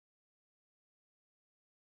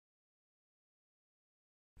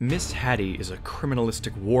Miss Hattie is a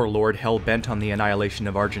criminalistic warlord hell-bent on the annihilation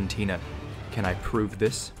of Argentina. Can I prove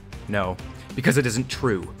this? No, because it isn't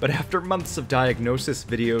true. But after months of diagnosis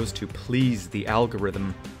videos to please the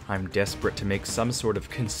algorithm, I'm desperate to make some sort of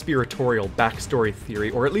conspiratorial backstory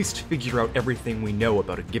theory, or at least figure out everything we know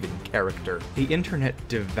about a given character. The internet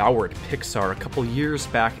devoured Pixar a couple years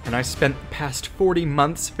back, and I spent the past 40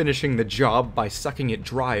 months finishing the job by sucking it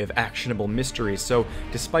dry of actionable mysteries, so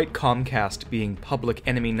despite Comcast being public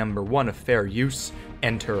enemy #1 of fair use,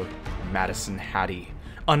 enter Madison Hattie.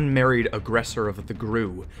 Unmarried aggressor of the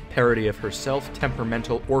GRU, parody of herself,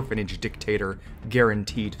 temperamental orphanage dictator,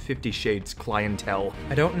 guaranteed 50 Shades clientele.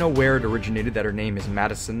 I don't know where it originated that her name is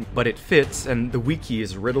Madison, but it fits, and the wiki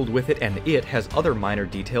is riddled with it, and it has other minor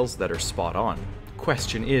details that are spot on.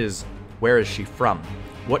 Question is, where is she from?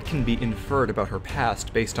 What can be inferred about her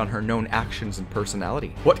past based on her known actions and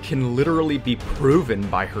personality? What can literally be proven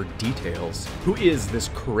by her details? Who is this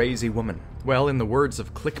crazy woman? Well, in the words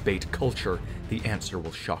of clickbait culture, the answer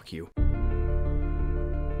will shock you.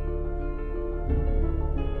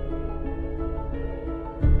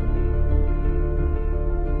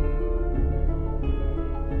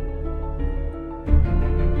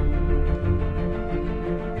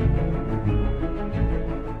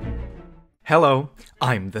 Hello,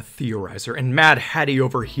 I'm the Theorizer, and Mad Hattie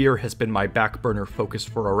over here has been my back burner focus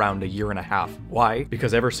for around a year and a half. Why?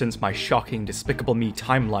 Because ever since my shocking Despicable Me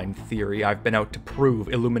timeline theory, I've been out to prove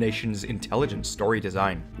Illumination's intelligent story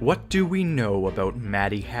design. What do we know about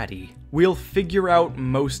Maddie Hattie? We'll figure out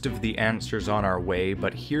most of the answers on our way,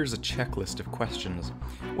 but here's a checklist of questions.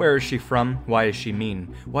 Where is she from? Why is she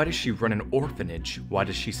mean? Why does she run an orphanage? Why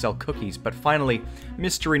does she sell cookies? But finally,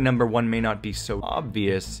 mystery #1 may not be so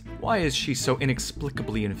obvious. Why is she so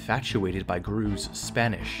inexplicably infatuated by GRU's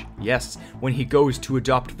Spanish? Yes, when he goes to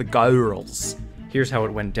adopt the girls. Here's how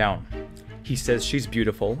it went down. He says she's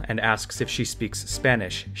beautiful and asks if she speaks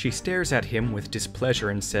Spanish. She stares at him with displeasure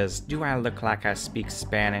and says, "Do I look like I speak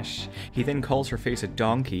Spanish?" He then calls her face a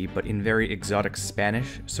donkey, but in very exotic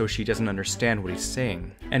Spanish, so she doesn't understand what he's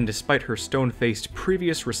saying. And despite her stone-faced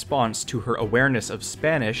previous response to her awareness of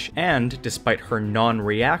Spanish, and despite her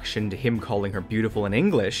non-reaction to him calling her beautiful in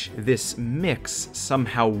English, this mix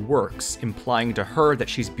somehow works, implying to her that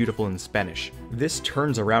she's beautiful in Spanish. This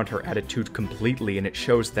turns around her attitude completely, and it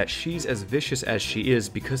shows that she's as vicious as she is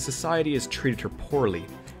because society has treated her poorly.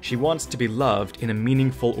 She wants to be loved in a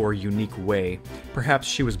meaningful or unique way. Perhaps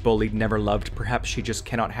she was bullied, never loved, perhaps she just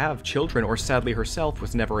cannot have children, or sadly herself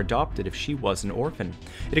was never adopted if she was an orphan.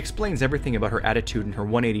 It explains everything about her attitude and her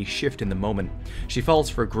 180 shift in the moment. She falls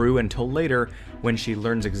for GRU until later when she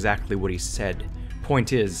learns exactly what he said.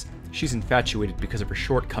 Point is, she's infatuated because of her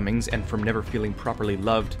shortcomings and from never feeling properly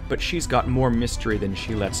loved, but she's got more mystery than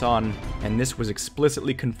she lets on, and this was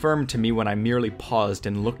explicitly confirmed to me when I merely paused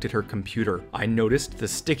and looked at her computer. I noticed the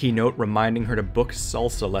sticky note reminding her to book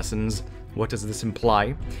salsa lessons. What does this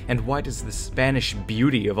imply? And why does the Spanish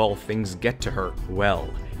beauty of all things get to her? Well,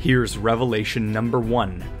 here's revelation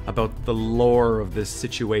 #1 about the lore of this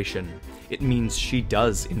situation. It means she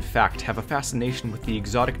does, in fact, have a fascination with the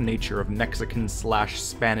exotic nature of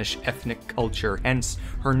Mexican/Spanish ethnic culture, hence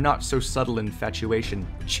her not-so-subtle infatuation.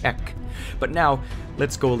 Check. But now,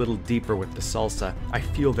 let's go a little deeper with the salsa. I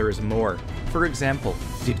feel there is more. For example,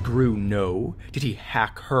 did GRU know? Did he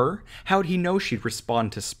hack her? How'd he know she'd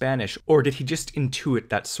respond to Spanish? Or did he just intuit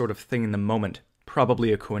that sort of thing in the moment?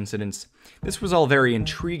 Probably a coincidence. This was all very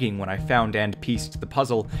intriguing when I found and pieced the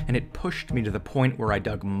puzzle, and it pushed me to the point where I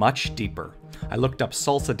dug much deeper. I looked up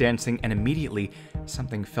salsa dancing, and immediately,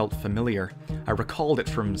 something felt familiar. I recalled it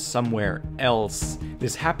from somewhere else.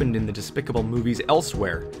 This happened in the Despicable movies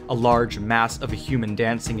elsewhere. A large mass of a human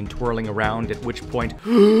dancing and twirling around, at which point...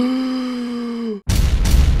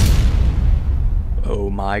 Oh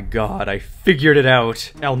my god, I figured it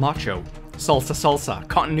out! El Macho. Salsa salsa.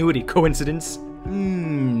 Continuity. Coincidence?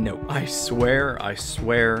 No. I swear,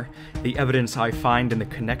 the evidence I find and the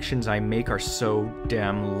connections I make are so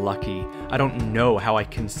damn lucky. I don't know how I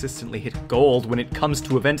consistently hit gold when it comes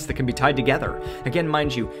to events that can be tied together. Again,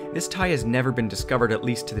 mind you, this tie has never been discovered, at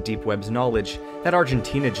least to the deep web's knowledge. That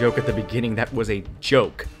Argentina joke at the beginning, that was a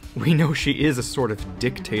joke. We know she is a sort of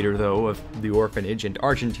dictator, though, of the orphanage, and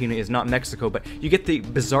Argentina is not Mexico, but you get the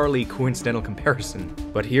bizarrely coincidental comparison.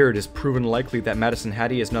 But here it is proven likely that Madison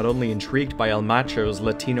Hattie is not only intrigued by El Macho's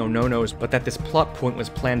Latino no-nos, but that this plot point was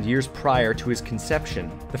planned years prior to his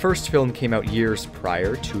conception. The first film came out years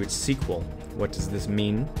prior to its sequel. What does this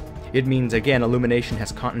mean? It means, again, Illumination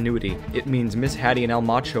has continuity. It means Miss Hattie and El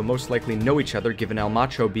Macho most likely know each other, given El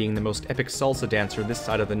Macho being the most epic salsa dancer this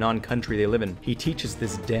side of the non-country they live in. He teaches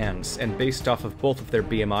this dance, and based off of both of their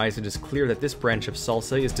BMIs, it is clear that this branch of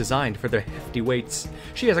salsa is designed for their hefty weights.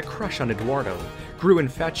 She has a crush on Eduardo. Gru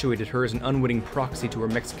infatuated her as an unwitting proxy to her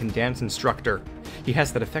Mexican dance instructor. He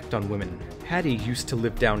has that effect on women. Hattie used to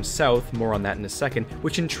live down south, more on that in a second,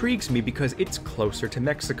 which intrigues me because it's closer to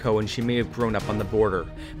Mexico and she may have grown up on the border.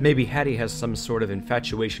 Maybe Hattie has some sort of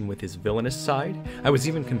infatuation with his villainous side? I was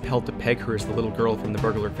even compelled to peg her as the little girl from the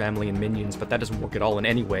burglar family in Minions, but that doesn't work at all in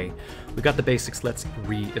any way. We got the basics, let's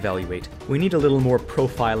re-evaluate. We need a little more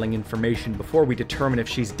profiling information before we determine if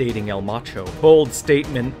she's dating El Macho. Bold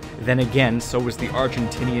statement. Then again, so was the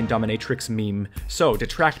Argentinian dominatrix meme. So,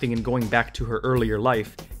 detracting and going back to her earlier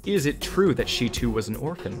life, is it true that she too was an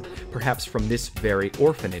orphan? Perhaps from this very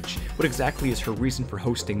orphanage. What exactly is her reason for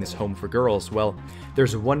hosting this home for girls? Well,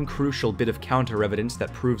 there's one crucial bit of counter-evidence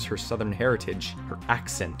that proves her southern heritage. Her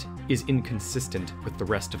accent is inconsistent with the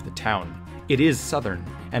rest of the town. It is southern,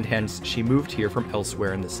 and hence she moved here from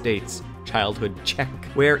elsewhere in the States. Childhood check.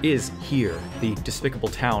 Where is here? The despicable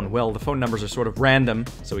town? Well, the phone numbers are sort of random,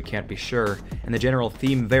 so we can't be sure, and the general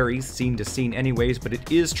theme varies scene to scene anyways, but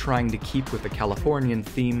it is trying to keep with the Californian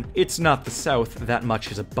theme. It's not the South, that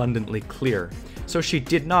much is abundantly clear. So she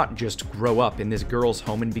did not just grow up in this girl's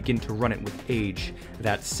home and begin to run it with age.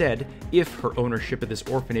 That said, if her ownership of this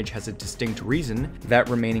orphanage has a distinct reason, that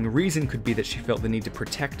remaining reason could be that she felt the need to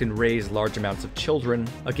protect and raise large amounts of children.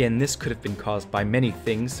 Again, this could have been caused by many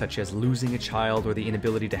things, such as losing a child or the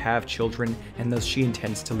inability to have children, and thus she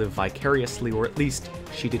intends to live vicariously, or at least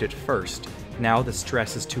she did it first. Now the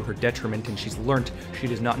stress is to her detriment and she's learnt she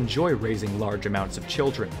does not enjoy raising large amounts of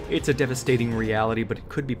children. It's a devastating reality, but it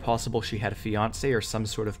could be possible she had a fiancé or some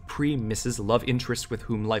sort of pre-Mrs. love interest with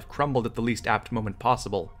whom life crumbled at the least apt moment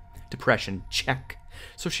possible. Depression, check.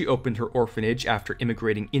 So she opened her orphanage after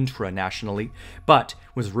immigrating intra-nationally, but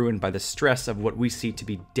was ruined by the stress of what we see to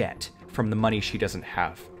be debt from the money she doesn't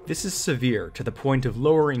have. This is severe, to the point of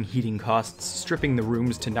lowering heating costs, stripping the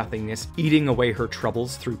rooms to nothingness, eating away her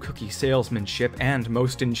troubles through cookie salesmanship, and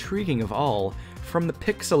most intriguing of all, from the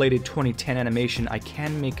pixelated 2010 animation I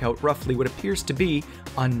can make out roughly what appears to be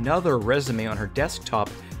another resume on her desktop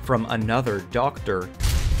from another doctor.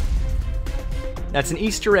 That's an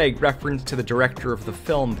Easter egg reference to the director of the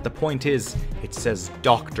film, but the point is, it says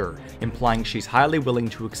doctor, implying she's highly willing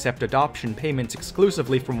to accept adoption payments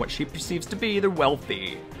exclusively from what she perceives to be the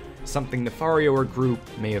wealthy. Something Nefario or Gru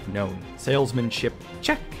may have known. Salesmanship,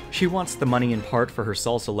 check. She wants the money in part for her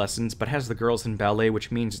salsa lessons, but has the girls in ballet,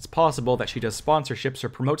 which means it's possible that she does sponsorships or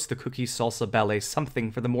promotes the cookie salsa ballet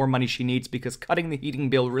something for the more money she needs, because cutting the heating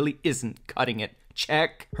bill really isn't cutting it.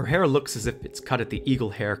 Check. Her hair looks as if it's cut at the Eagle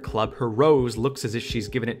Hair Club. Her rose looks as if she's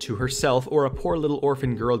given it to herself, or a poor little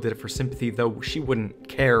orphan girl did it for sympathy, though she wouldn't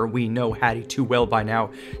care. We know Hattie too well by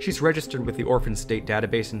now. She's registered with the Orphan State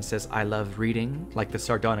database and says, "I love reading," like the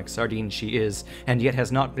sardonic sardine she is, and yet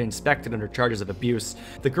has not been inspected under charges of abuse.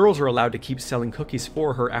 The girls are allowed to keep selling cookies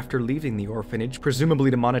for her after leaving the orphanage,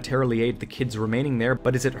 presumably to monetarily aid the kids remaining there,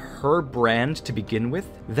 but is it her brand to begin with?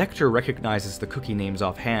 Vector recognizes the cookie names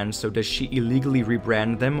offhand, so does she illegally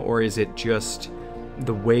rebrand them, or is it just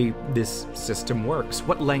the way this system works?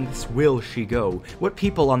 What lengths will she go? What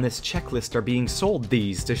people on this checklist are being sold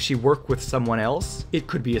these? Does she work with someone else? It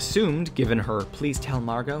could be assumed, given her "please tell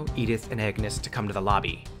Margot, Edith, and Agnes to come to the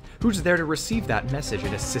lobby." Who's there to receive that message?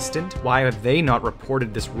 An assistant? Why have they not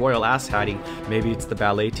reported this royal ass Hattie? Maybe it's the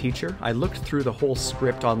ballet teacher? I looked through the whole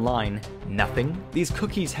script online. Nothing. These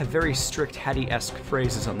cookies have very strict Hattie-esque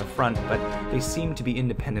phrases on the front, but they seem to be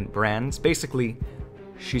independent brands. Basically,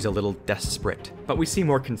 she's a little desperate. But we see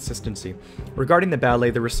more consistency. Regarding the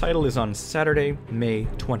ballet, the recital is on Saturday, May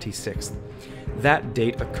 26th. That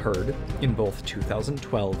date occurred in both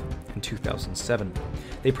 2012 and 2007.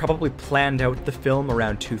 They probably planned out the film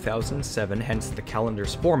around 2007, hence the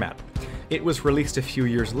calendar's format. It was released a few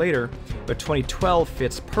years later, but 2012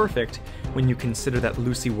 fits perfect when you consider that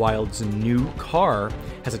Lucy Wilde's new car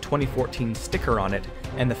has a 2014 sticker on it,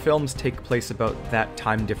 and the films take place about that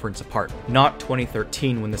time difference apart, not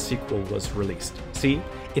 2013 when the sequel was released. See?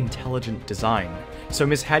 Intelligent design. So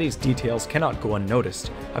Miss Hattie's details cannot go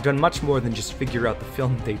unnoticed. I've done much more than just figure out the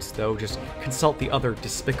film dates though, just consult the other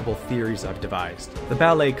despicable theories I've devised. The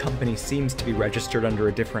ballet company seems to be registered under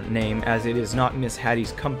a different name, as it is not Miss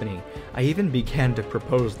Hattie's company. I even began to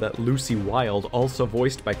propose that Lucy Wilde, also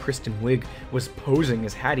voiced by Kristen Wiig, was posing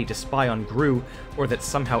as Hattie to spy on Gru, or that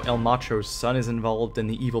somehow El Macho's son is involved in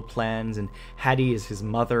the evil plans and Hattie is his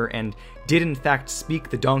mother and did in fact speak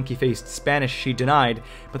the donkey-faced Spanish she denied,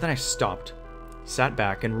 but then I stopped. sat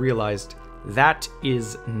back and realized that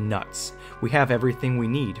is nuts. We have everything we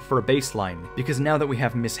need for a baseline, because now that we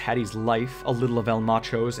have Miss Hattie's life, a little of El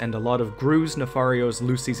Macho's, and a lot of Gru's, Nefarios,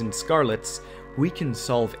 Lucy's, and Scarlet's, we can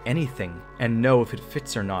solve anything and know if it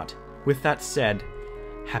fits or not. With that said,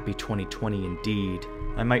 happy 2020 indeed.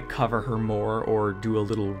 I might cover her more or do a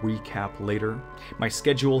little recap later. My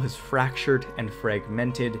schedule has fractured and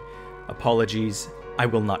fragmented. Apologies, I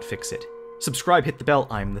will not fix it. Subscribe, hit the bell,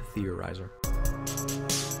 I'm the Theorizer.